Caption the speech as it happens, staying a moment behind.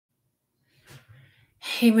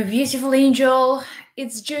Hey, my beautiful angel.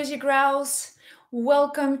 It's Josie Grouse.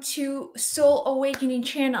 Welcome to Soul Awakening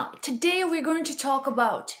channel. Today we're going to talk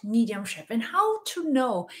about mediumship and how to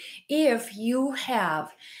know if you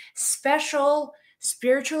have special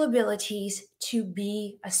spiritual abilities to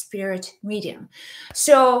be a spirit medium.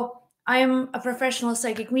 So, I'm a professional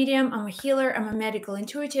psychic medium, I'm a healer, I'm a medical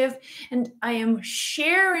intuitive, and I am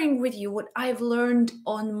sharing with you what I've learned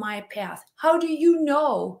on my path. How do you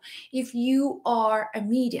know if you are a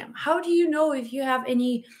medium? How do you know if you have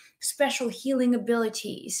any special healing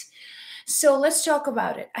abilities? So let's talk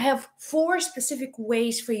about it. I have 4 specific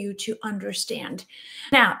ways for you to understand.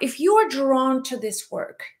 Now, if you are drawn to this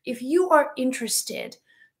work, if you are interested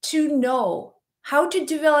to know how to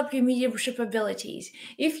develop your mediumship abilities,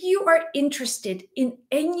 if you are interested in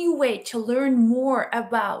any way to learn more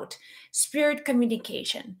about spirit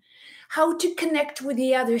communication, how to connect with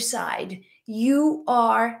the other side, you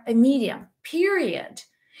are a medium, period.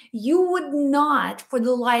 You would not, for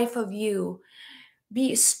the life of you,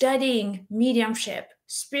 be studying mediumship,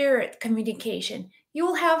 spirit communication. You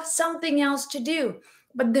will have something else to do.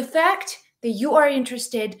 But the fact that you are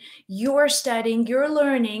interested, you're studying, you're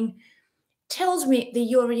learning, tells me that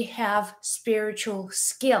you already have spiritual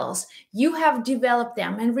skills. You have developed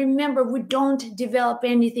them. And remember, we don't develop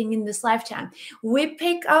anything in this lifetime. We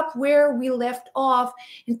pick up where we left off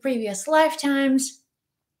in previous lifetimes,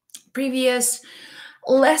 previous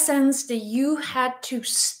lessons that you had to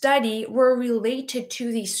study were related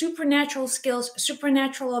to the supernatural skills,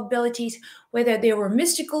 supernatural abilities, whether they were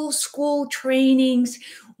mystical school trainings,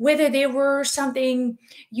 whether they were something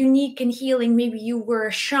unique and healing. Maybe you were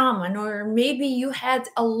a shaman, or maybe you had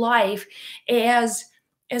a life as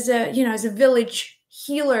a village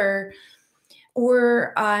healer,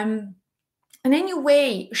 or in any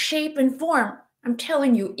way, shape, and form. I'm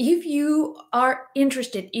telling you, if you are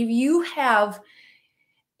interested, if you have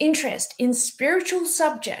interest in spiritual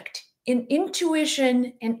subject, in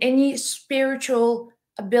intuition, and any spiritual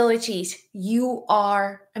abilities, you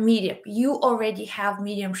are a medium. You already have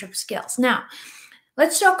mediumship skills. Now,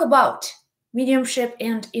 let's talk about mediumship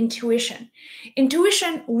and intuition.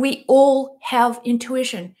 Intuition, we all have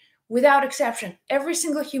intuition without exception. Every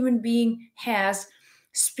single human being has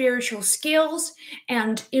spiritual skills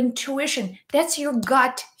and intuition. That's your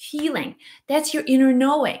gut feeling, that's your inner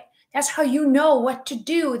knowing. That's how you know what to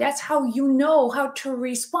do. That's how you know how to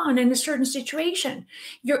respond in a certain situation.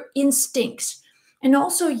 Your instincts, and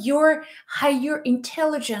also your higher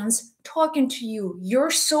intelligence talking to you, your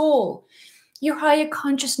soul, your higher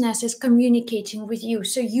consciousness is communicating with you.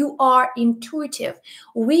 So you are intuitive.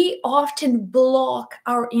 We often block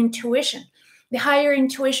our intuition. The higher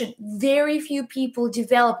intuition, very few people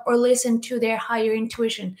develop or listen to their higher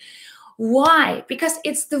intuition. Why? Because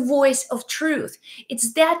it's the voice of truth.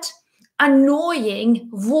 It's that annoying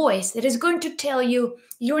voice that is going to tell you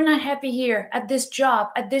you're not happy here, at this job,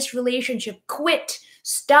 at this relationship. Quit.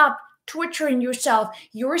 Stop torturing yourself.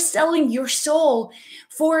 You're selling your soul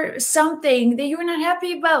for something that you're not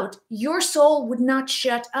happy about. Your soul would not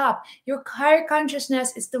shut up. Your higher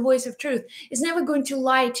consciousness is the voice of truth. It's never going to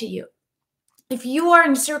lie to you. If you are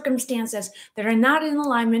in circumstances that are not in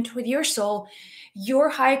alignment with your soul, your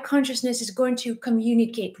high consciousness is going to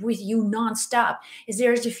communicate with you nonstop. Is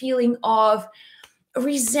there's a feeling of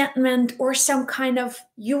resentment or some kind of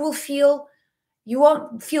you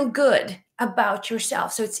won't feel good about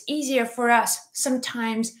yourself. So it's easier for us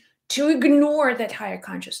sometimes to ignore that higher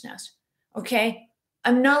consciousness. Okay?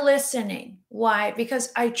 I'm not listening. Why?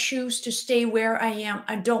 Because I choose to stay where I am.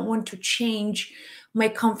 I don't want to change my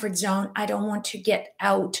comfort zone. I don't want to get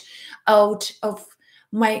out of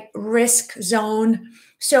my risk zone.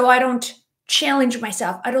 So I don't challenge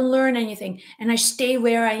myself. I don't learn anything, and I stay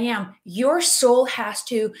where I am. Your soul has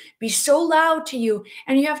to be so loud to you,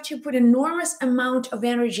 and you have to put enormous amount of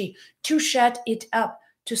energy to shut it up,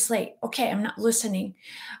 to say, okay, I'm not listening.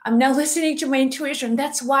 I'm not listening to my intuition.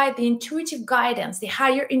 That's why the intuitive guidance, the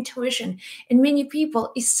higher intuition in many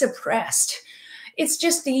people is suppressed. It's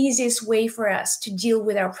just the easiest way for us to deal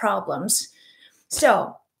with our problems.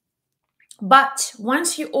 But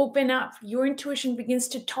once you open up, your intuition begins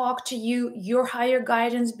to talk to you, your higher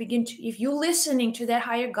guidance if you're listening to that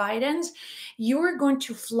higher guidance, you're going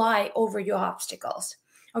to fly over your obstacles.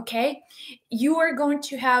 Okay? You are going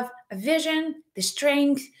to have a vision, the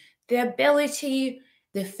strength, the ability,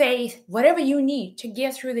 the faith, whatever you need to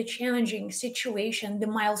get through the challenging situation, the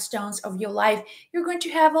milestones of your life. You're going to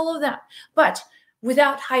have all of that. But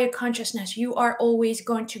without higher consciousness, you are always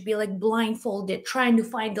going to be like blindfolded, trying to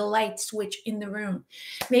find the light switch in the room.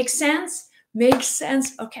 Makes sense? Makes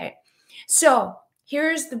sense? Okay. So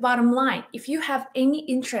here's the bottom line. If you have any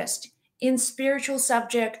interest in spiritual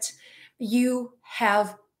subjects, you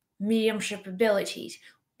have mediumship abilities.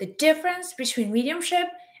 The difference between mediumship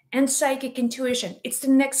and psychic intuition, it's the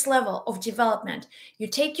next level of development. You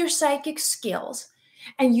take your psychic skills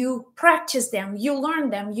and you practice them, you learn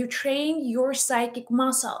them, you train your psychic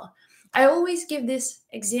muscle. I always give this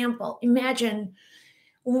example. Imagine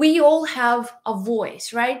we all have a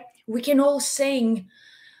voice, right? We can all sing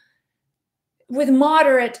with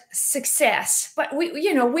moderate success, but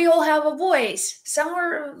we all have a voice. Some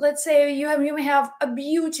are, let's say you may have a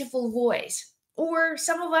beautiful voice, or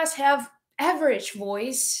some of us have average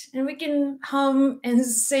voice and we can hum and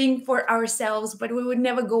sing for ourselves, but we would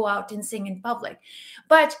never go out and sing in public.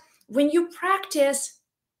 But when you practice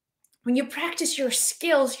your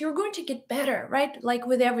skills, you're going to get better, right? Like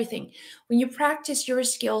with everything. When you practice your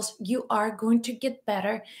skills, you are going to get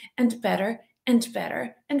better and better and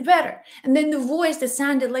better and better. And then the voice that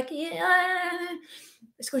sounded like, yeah,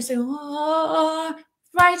 it's going to say, oh,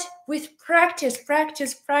 right? With practice,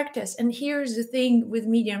 practice, practice. And here's the thing with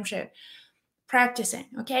mediumship practicing,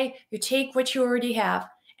 okay? You take what you already have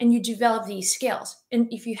and you develop these skills. And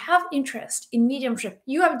if you have interest in mediumship,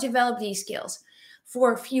 you have developed these skills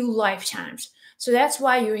for a few lifetimes. So that's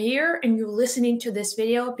why you're here and you're listening to this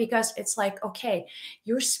video, because it's like, okay,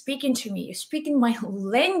 you're speaking to me, you're speaking my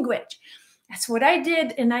language. That's what I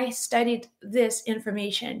did, and I studied this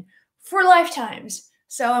information for lifetimes.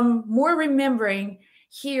 So I'm more remembering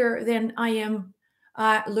here than I am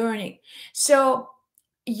learning. So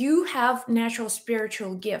you have natural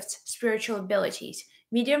spiritual gifts, spiritual abilities.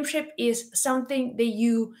 Mediumship is something that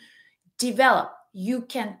you develop. You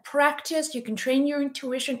can practice, you can train your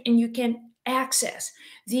intuition, and you can access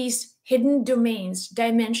these hidden domains,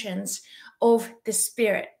 dimensions of the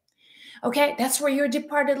spirit. Okay, that's where your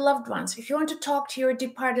departed loved ones, if you want to talk to your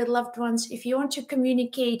departed loved ones, if you want to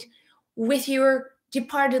communicate with your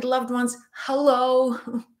departed loved ones, hello,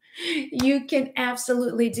 you can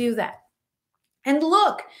absolutely do that. And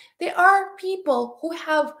look, there are people who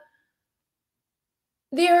have,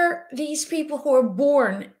 there are these people who are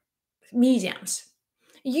born mediums.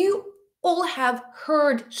 You all have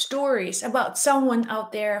heard stories about someone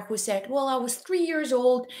out there who said, well, I was 3 years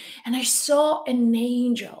old and I saw an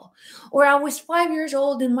angel. Or I was 5 years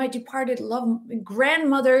old and my departed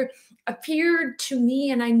grandmother appeared to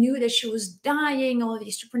me and I knew that she was dying, all of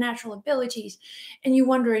these supernatural abilities. And you're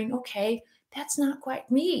wondering, okay, that's not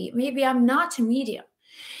quite me. Maybe I'm not a medium.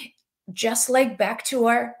 Just like back to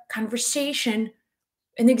our conversation,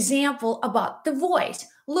 an example about the voice.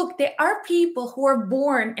 Look, there are people who are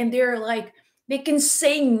born and they're like, they can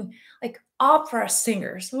sing like opera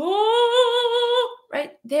singers. Oh,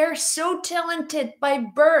 right? They're so talented by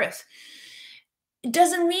birth. It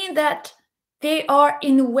doesn't mean that they are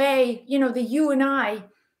in a way, that you and I,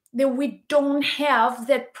 that we don't have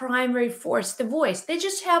that primary force, the voice. They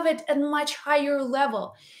just have it at a much higher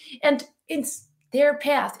level. And it's their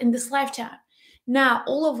path in this lifetime. Now,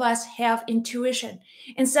 all of us have intuition,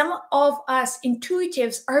 and some of us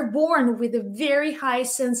intuitives are born with a very high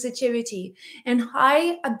sensitivity and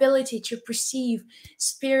high ability to perceive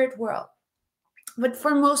spirit world. But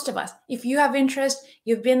for most of us, if you have interest,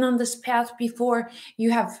 you've been on this path before, you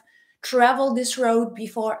have traveled this road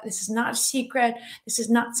before, this is not a secret, this is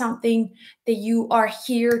not something that you are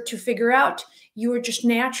here to figure out, you are just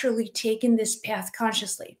naturally taking this path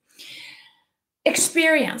consciously.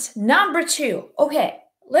 Experience. Number 2. Okay,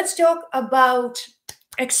 let's talk about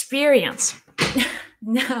experience.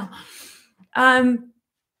 Now,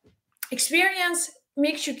 experience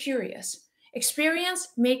makes you curious. Experience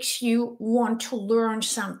makes you want to learn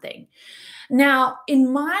something. Now,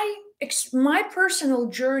 in my personal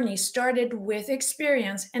journey started with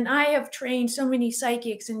experience, and I have trained so many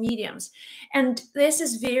psychics and mediums, and this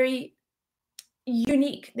is very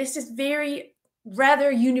unique. This is very rather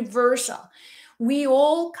universal. We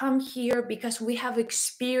all come here because we have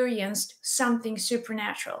experienced something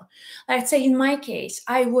supernatural. Let's say in my case,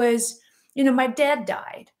 I was, my dad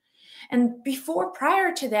died. And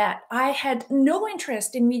prior to that, I had no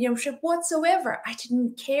interest in mediumship whatsoever. I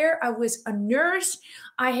didn't care. I was a nurse.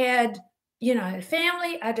 I had, a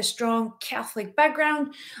family. I had a strong Catholic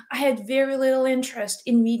background. I had very little interest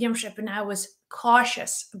in mediumship, and I was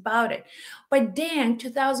cautious about it. But then,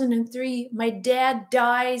 2003, my dad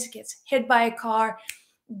dies, gets hit by a car,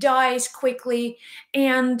 dies quickly,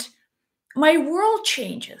 and my world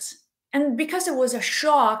changes. And because it was a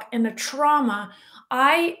shock and a trauma,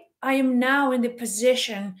 I am now in the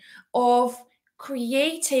position of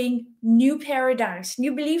creating new paradigms,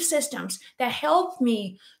 new belief systems that help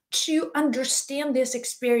me to understand this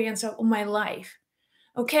experience of my life.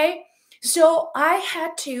 Okay? So I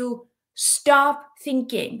had to stop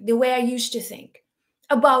thinking the way I used to think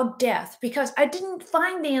about death, because I didn't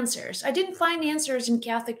find answers. I didn't find answers in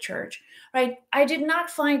Catholic Church, right? I did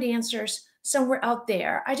not find answers somewhere out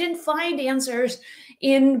there. I didn't find answers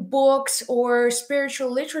in books or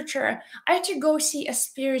spiritual literature. I had to go see a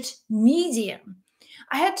spirit medium.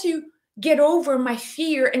 I had to get over my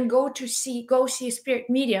fear and go see a spirit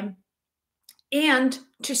medium, and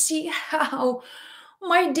to see how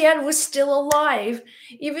my dad was still alive.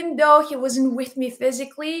 Even though he wasn't with me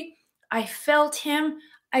physically, I felt him.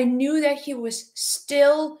 I knew that he was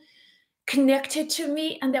still connected to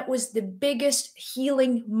me, and that was the biggest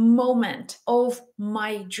healing moment of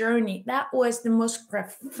my journey. That was the most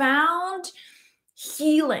profound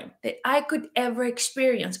healing that I could ever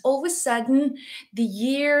experience. All of a sudden, the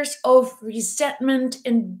years of resentment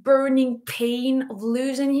and burning pain of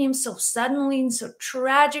losing him so suddenly and so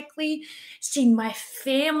tragically, seeing my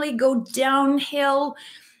family go downhill,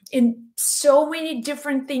 and so many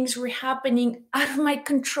different things were happening out of my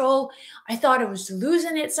control. I thought I was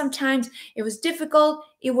losing it sometimes. It was difficult.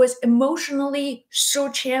 It was emotionally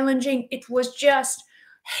so challenging. It was just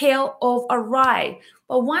hell of a ride.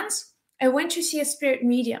 But once I went to see a spirit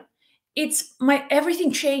medium, it's my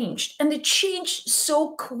everything changed, and it changed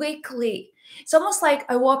so quickly. It's almost like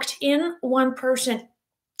I walked in one person,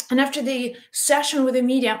 and after the session with the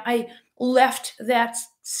medium, I left that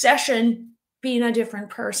session being a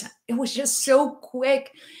different person. It was just so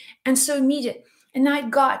quick and so immediate. And I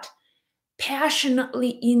got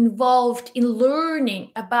passionately involved in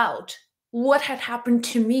learning about what had happened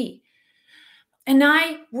to me. And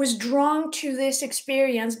I was drawn to this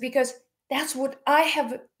experience because that's what I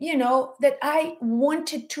have, that I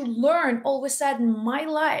wanted to learn. All of a sudden, my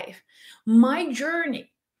life, my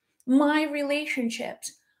journey, my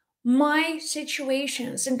relationships, my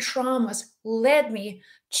situations and traumas led me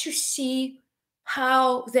to see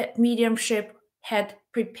how that mediumship had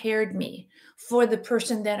prepared me for the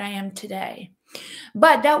person that I am today.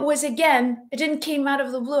 But that was, again, it didn't came out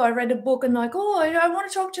of the blue. I read a book and like, oh, I want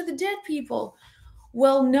to talk to the dead people.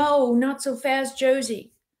 Well, no, not so fast,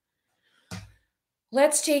 Josie.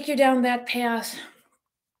 Let's take you down that path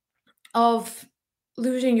of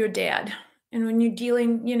losing your dad. And when you're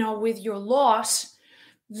dealing, with your loss,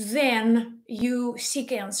 then you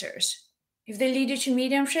seek answers. If they lead you to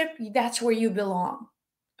mediumship, that's where you belong.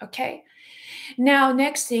 Okay? Now,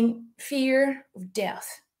 next thing, fear of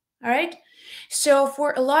death. All right? So,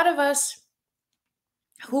 for a lot of us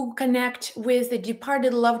who connect with the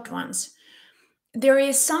departed loved ones, there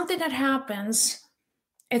is something that happens.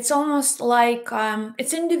 It's almost like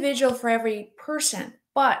it's individual for every person,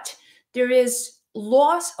 but there is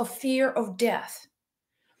loss of fear of death.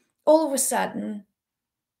 All of a sudden,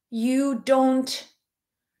 you don't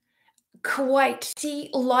quite see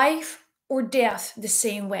life or death the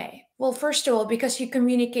same way. Well, first of all, because you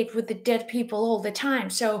communicate with the dead people all the time.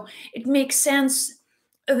 So it makes sense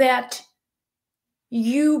that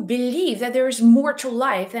you believe that there is more to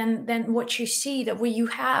life than what you see, that what you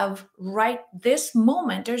have right this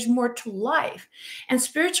moment, there's more to life. And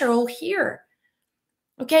spirits are all here.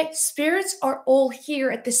 Okay, spirits are all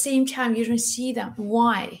here at the same time. You don't see them.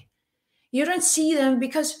 Why? You don't see them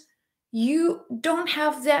because you don't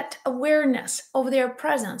have that awareness of their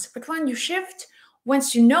presence. But when you shift,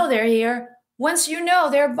 once you know they're here, once you know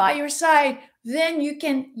they're by your side, then you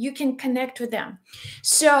can connect with them.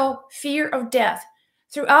 So fear of death.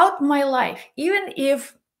 Throughout my life, even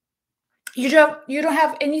if you don't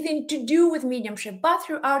have anything to do with mediumship, but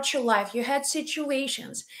throughout your life you had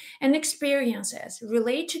situations and experiences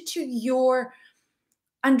related to your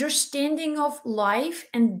understanding of life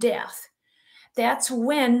and death, that's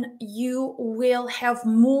when you will have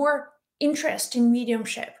more interest in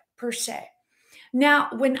mediumship per se. Now,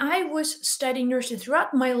 when I was studying nursing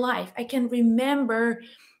throughout my life, I can remember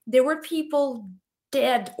there were people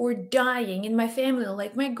dead or dying in my family,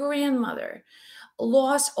 like my grandmother,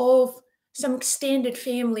 loss of some extended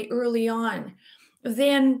family early on.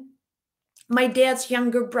 Then my dad's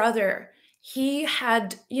younger brother, he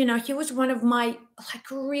had, he was one of my like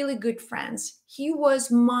really good friends. He was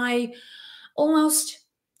my almost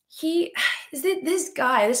he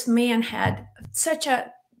this man had such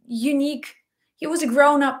a unique, he was a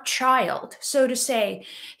grown-up child, so to say.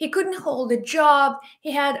 He couldn't hold a job.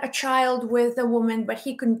 He had a child with a woman, but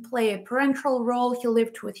he couldn't play a parental role. He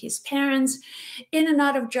lived with his parents, in and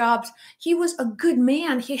out of jobs. He was a good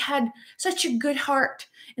man. He had such a good heart.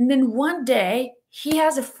 And then one day he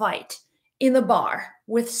has a fight in the bar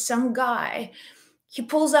with some guy. He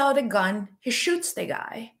pulls out a gun, he shoots the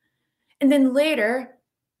guy, and then later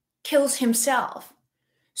kills himself.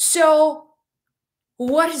 So,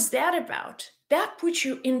 what is that about? that puts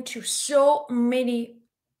you into so many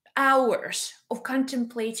hours of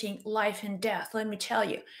contemplating life and death, let me tell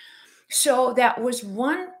you. So that was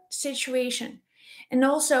one situation. And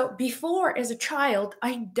also, before as a child,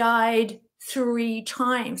 I died 3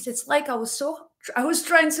 times. It's like I was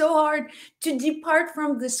trying so hard to depart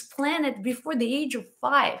from this planet before the age of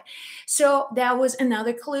 5. So that was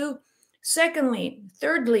another clue.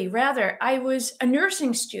 Thirdly, rather, I was a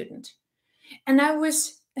nursing student, and I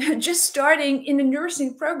was just starting in a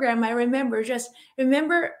nursing program. I remember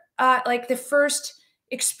like the first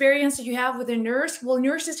experience that you have with a nurse. Well,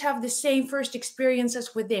 nurses have the same first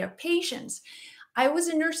experiences with their patients. I was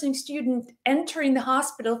a nursing student entering the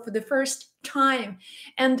hospital for the first time,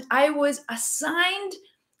 and I was assigned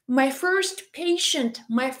my first patient,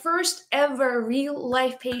 my first ever real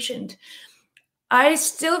life patient. I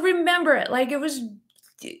still remember it like it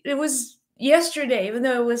was yesterday, even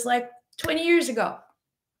though it was like 20 years ago.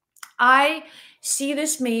 I see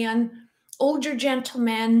this man, older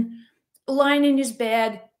gentleman, lying in his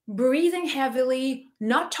bed, breathing heavily,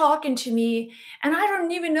 not talking to me. And I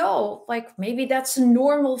don't even know, like maybe that's a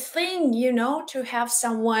normal thing, to have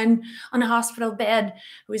someone on a hospital bed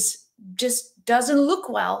who's just doesn't look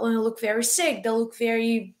well and look very sick. They look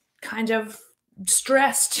very kind of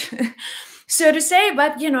stressed. So to say,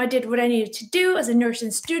 but I did what I needed to do as a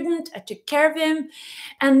nursing student. I took care of him.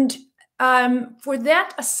 And for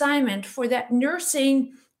that assignment, for that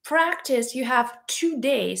nursing practice, you have 2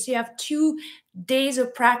 days. You have 2 days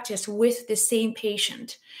of practice with the same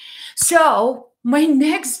patient. So my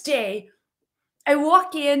next day, I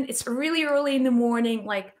walk in. It's really early in the morning,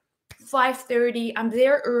 like 5:30. I'm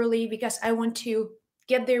there early because I want to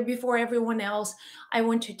get there before everyone else. I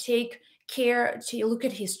want to take care to look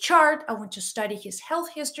at his chart. I want to study his health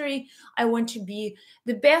history. I want to be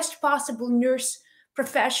the best possible nurse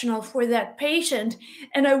professional for that patient.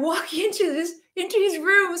 And I walk into his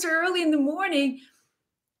room so early in the morning,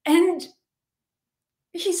 and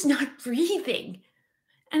he's not breathing.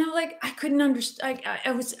 And I'm like, I couldn't understand.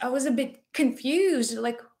 I was a bit confused.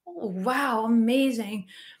 Like, oh wow, amazing.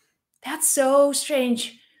 That's so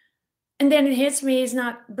strange. And then it hits me, he's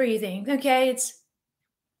not breathing. Okay,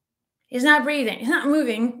 he's not breathing, he's not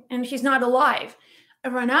moving, and he's not alive. I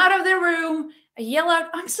run out of the room. I yell out,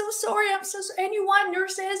 I'm so sorry. I'm so sorry. Anyone,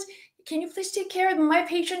 nurses, can you please take care of my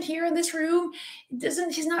patient here in this room?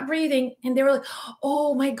 He's not breathing. And they were like,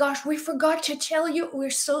 oh my gosh, we forgot to tell you. We're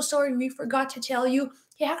so sorry. We forgot to tell you.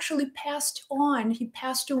 He actually passed on. He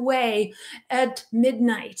passed away at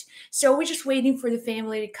midnight. So we're just waiting for the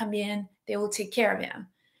family to come in. They will take care of him.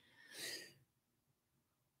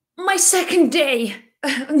 My second day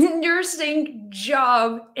nursing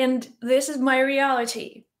job, and this is my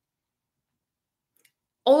reality.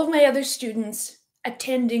 All of my other students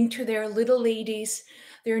attending to their little ladies,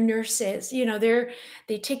 their nurses,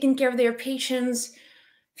 they taking care of their patients,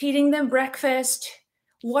 feeding them breakfast,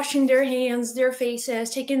 washing their hands, their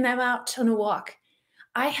faces, taking them out on a walk.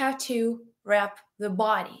 I have to wrap the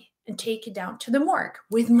body and take it down to the morgue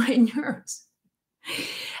with my nurse.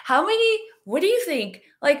 What do you think?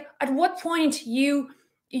 Like, at what point you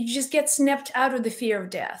just get snapped out of the fear of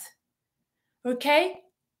death? Okay?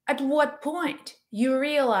 At what point you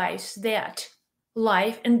realize that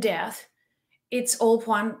life and death, it's all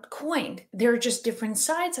one coin. There are just different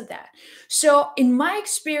sides of that. So in my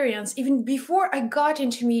experience, even before I got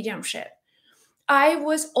into mediumship, I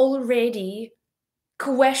was already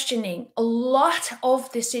questioning a lot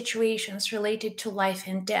of the situations related to life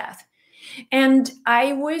and death. And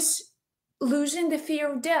I was losing the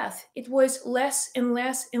fear of death. It was less and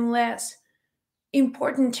less and less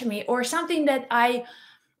important to me, or something that I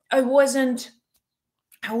wasn't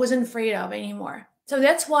afraid of anymore. So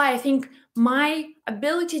that's why I think my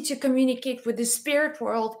ability to communicate with the spirit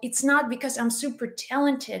world, it's not because I'm super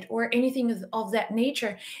talented or anything of that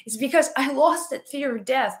nature. It's because I lost that fear of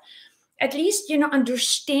death. At least,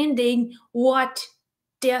 understanding what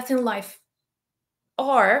death and life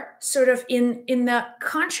are, sort of in the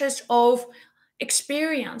conscious of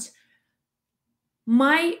experience.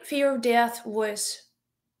 My fear of death was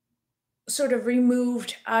sort of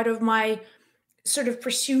removed out of my sort of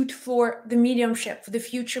pursuit for the mediumship, for the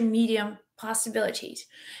future medium possibilities.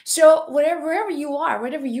 So wherever you are,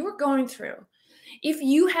 whatever you're going through, if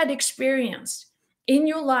you had experienced in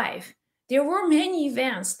your life, there were many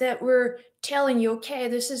events that were telling you, okay,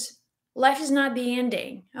 life is not the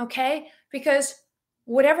ending, okay? Because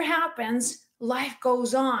whatever happens, life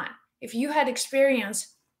goes on. If you had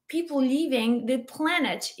experienced people leaving the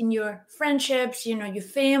planet in your friendships, your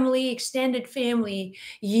family, extended family,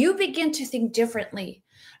 you begin to think differently,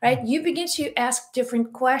 right? You begin to ask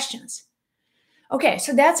different questions. Okay,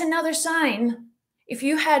 so that's another sign if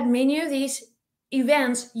you had many of these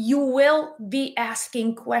events, you will be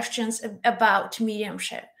asking questions about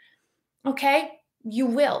mediumship. Okay? You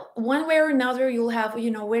will. One way or another, you'll have,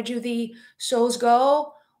 where do the souls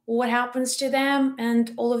go? What happens to them?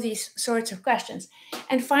 And all of these sorts of questions.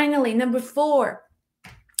 And finally, number 4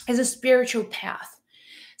 is a spiritual path.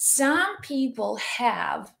 Some people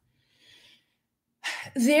have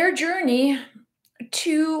their journey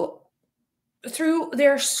through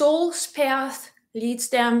their soul's path leads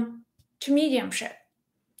them to mediumship.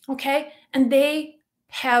 Okay? And they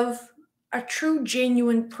have a true,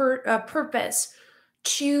 genuine purpose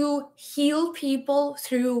to heal people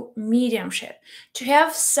through mediumship, to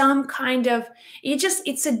have some kind of,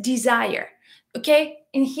 it's a desire. Okay?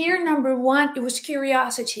 And here, number 1, it was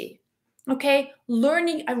curiosity. Okay?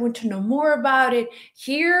 Learning, I want to know more about it.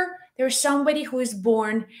 Here, there's somebody who is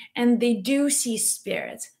born and they do see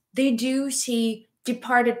spirits. They do see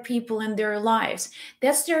departed people in their lives.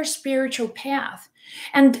 That's their spiritual path.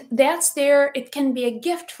 And it can be a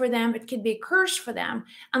gift for them, it can be a curse for them,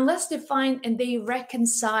 unless they find and they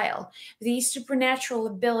reconcile these supernatural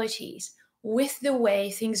abilities with the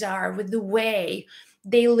way things are, with the way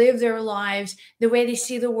they live their lives, the way they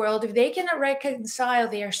see the world. If they cannot reconcile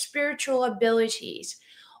their spiritual abilities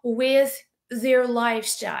with their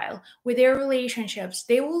lifestyle, with their relationships,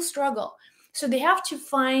 they will struggle. So they have to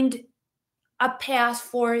find a path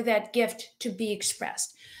for that gift to be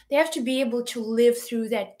expressed. They have to be able to live through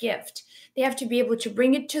that gift. They have to be able to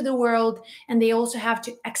bring it to the world, and they also have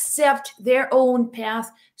to accept their own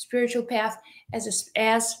path, spiritual path,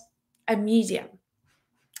 as a medium.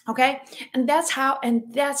 Okay? And that's how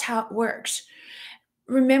it works.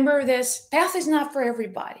 Remember, this path is not for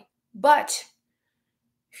everybody. But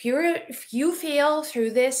if you feel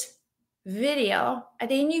through this video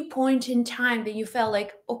at any point in time that you felt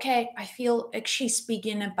like, okay, I feel like she's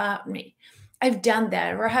speaking about me, I've done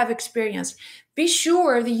that or have experience, be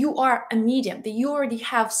sure that you are a medium, that you already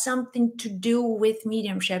have something to do with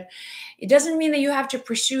mediumship. It doesn't mean that you have to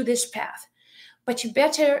pursue this path, but you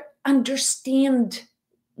better understand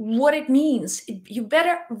what it means. You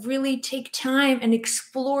better really take time and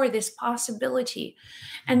explore this possibility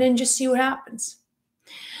and then just see what happens.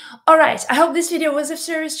 All right, I hope this video was of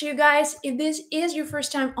service to you guys. If this is your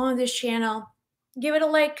first time on this channel, give it a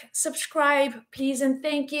like, subscribe, please, and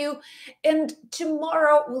thank you. And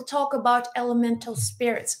tomorrow we'll talk about elemental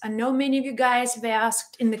spirits. I know many of you guys have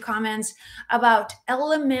asked in the comments about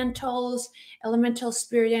elementals, elemental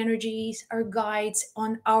spirit energies, our guides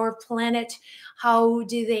on our planet. How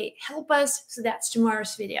do they help us? So that's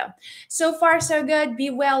tomorrow's video. So far, so good. Be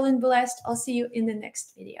well and blessed. I'll see you in the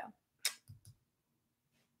next video.